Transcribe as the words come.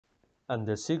And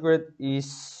the secret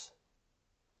is,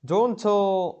 don't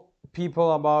tell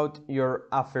people about your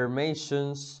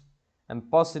affirmations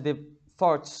and positive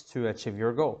thoughts to achieve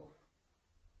your goal.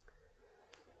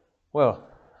 Well,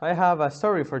 I have a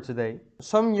story for today.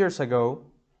 Some years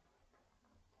ago,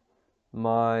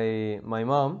 my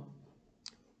mom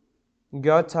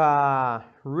got a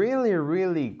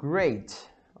really great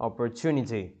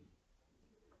opportunity,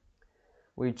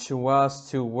 which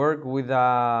was to work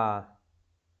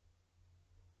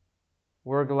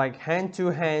like hand to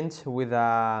hand with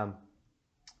a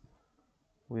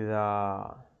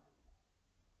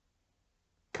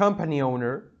company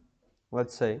owner,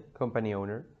 let's say company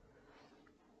owner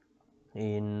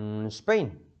in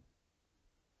Spain.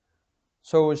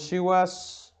 So she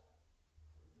was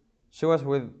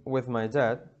with my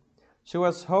dad. She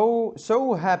was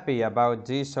so happy about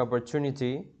this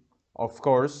opportunity. Of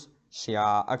course, she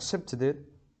accepted it,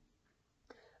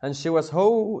 and she was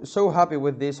so happy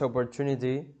with this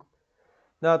opportunity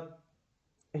that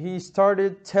he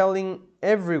started telling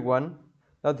everyone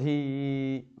that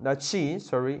she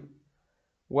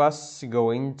was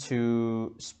going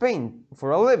to Spain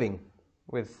for a living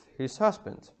with his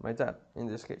husband, my dad in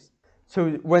this case.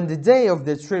 So when the day of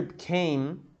the trip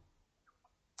came,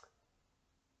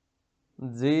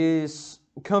 this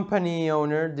company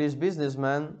owner, this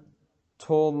businessman,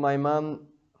 told my mom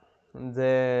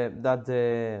that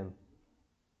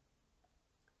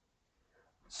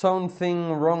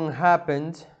something wrong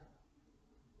happened,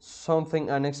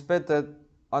 something unexpected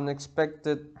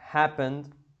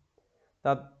happened,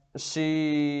 that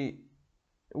she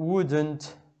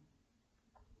wouldn't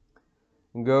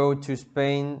go to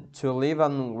Spain to live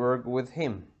and work with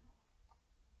him.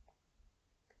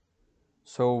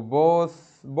 So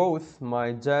both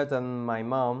my dad and my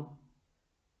mom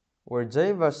were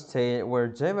devastated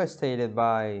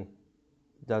by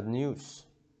those news.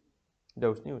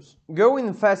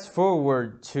 Going fast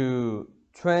forward to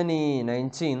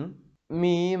 2019,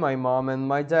 me, my mom, and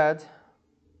my dad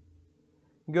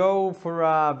go for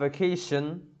a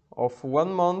vacation of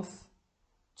 1 month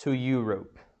to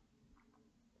Europe.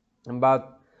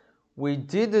 But we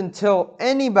didn't tell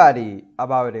anybody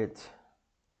about it.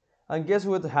 And guess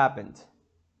what happened?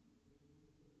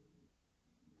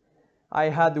 I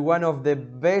had one of the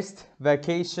best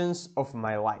vacations of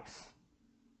my life.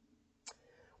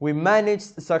 We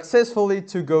managed successfully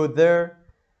to go there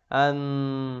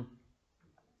and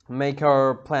make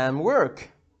our plan work.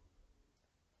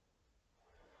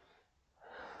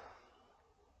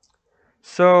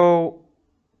 So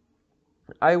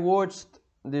I watched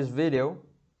this video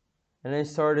and I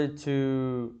started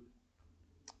to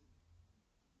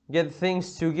get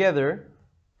things together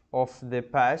of the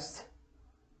past,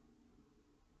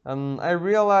 and I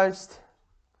realized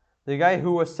the guy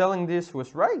who was telling this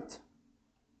was right.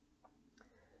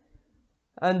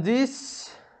 And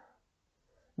this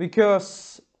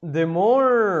because the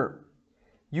more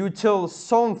you tell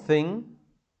something,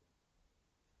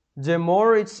 the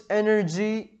more its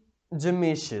energy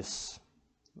diminishes.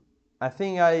 I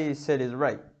think I said it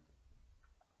right.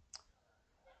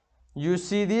 You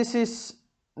see, this is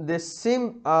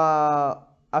a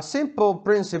simple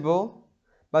principle,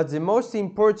 but the most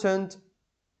important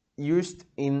used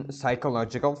in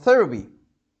psychological therapy.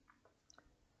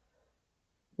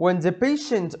 When the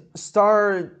patient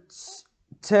starts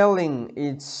telling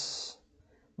its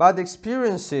bad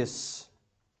experiences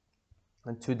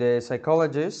to the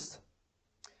psychologist,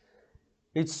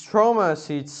 its traumas,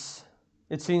 its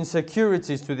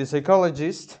insecurities to the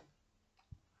psychologist,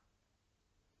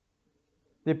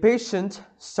 the patient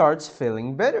starts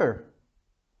feeling better.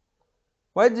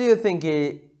 Why do you think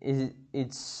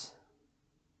it's?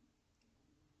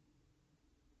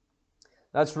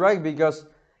 That's right, because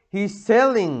he's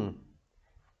telling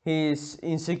his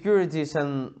insecurities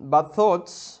and bad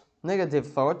thoughts, negative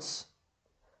thoughts,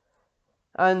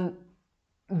 and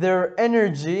their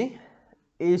energy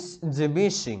is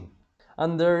diminishing.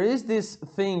 And there is this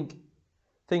thing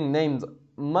named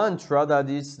mantra that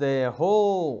is the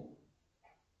whole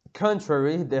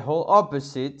contrary, the whole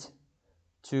opposite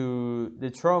to the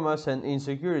traumas and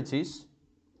insecurities,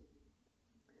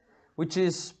 which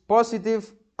is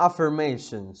positive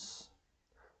affirmations.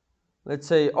 Let's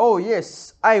say, oh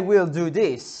yes, I will do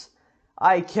this,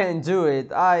 I can do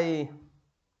it, I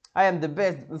am the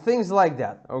best, things like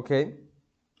that, okay?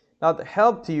 That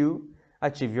help you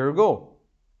achieve your goal.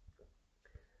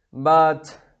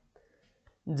 But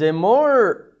the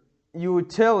more you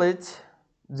tell it,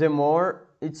 the more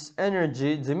its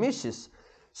energy diminishes.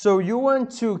 So you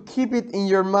want to keep it in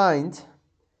your mind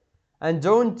and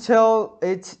don't tell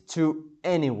it to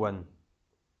anyone.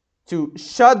 To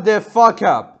shut the fuck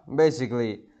up,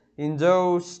 basically, in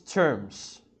those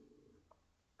terms.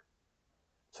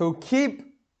 So keep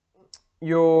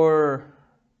your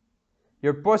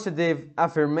positive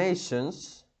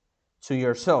affirmations to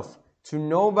yourself, to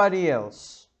nobody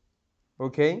else.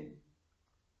 Okay?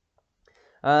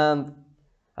 And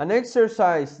an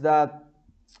exercise that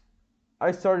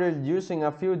I started using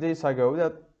a few days ago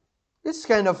that is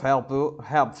kind of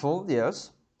helpful,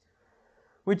 yes,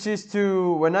 which is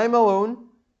to, when I'm alone,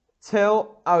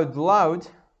 tell out loud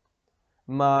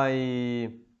my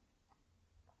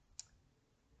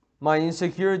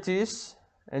insecurities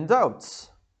and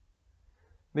doubts,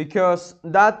 because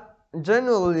that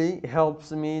generally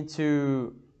helps me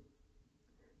to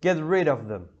get rid of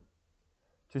them,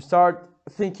 to start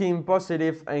thinking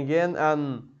positive again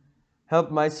and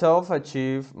help myself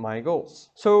achieve my goals.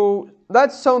 So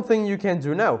that's something you can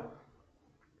do now.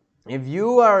 If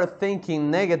you are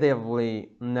thinking negatively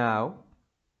now,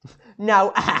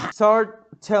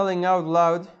 start telling out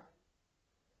loud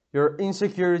your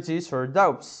insecurities or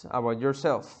doubts about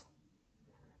yourself.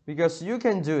 Because you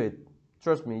can do it.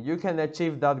 Trust me, you can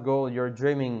achieve that goal you're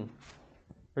dreaming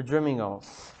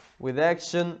of. With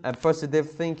action and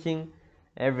positive thinking,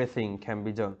 everything can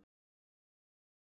be done.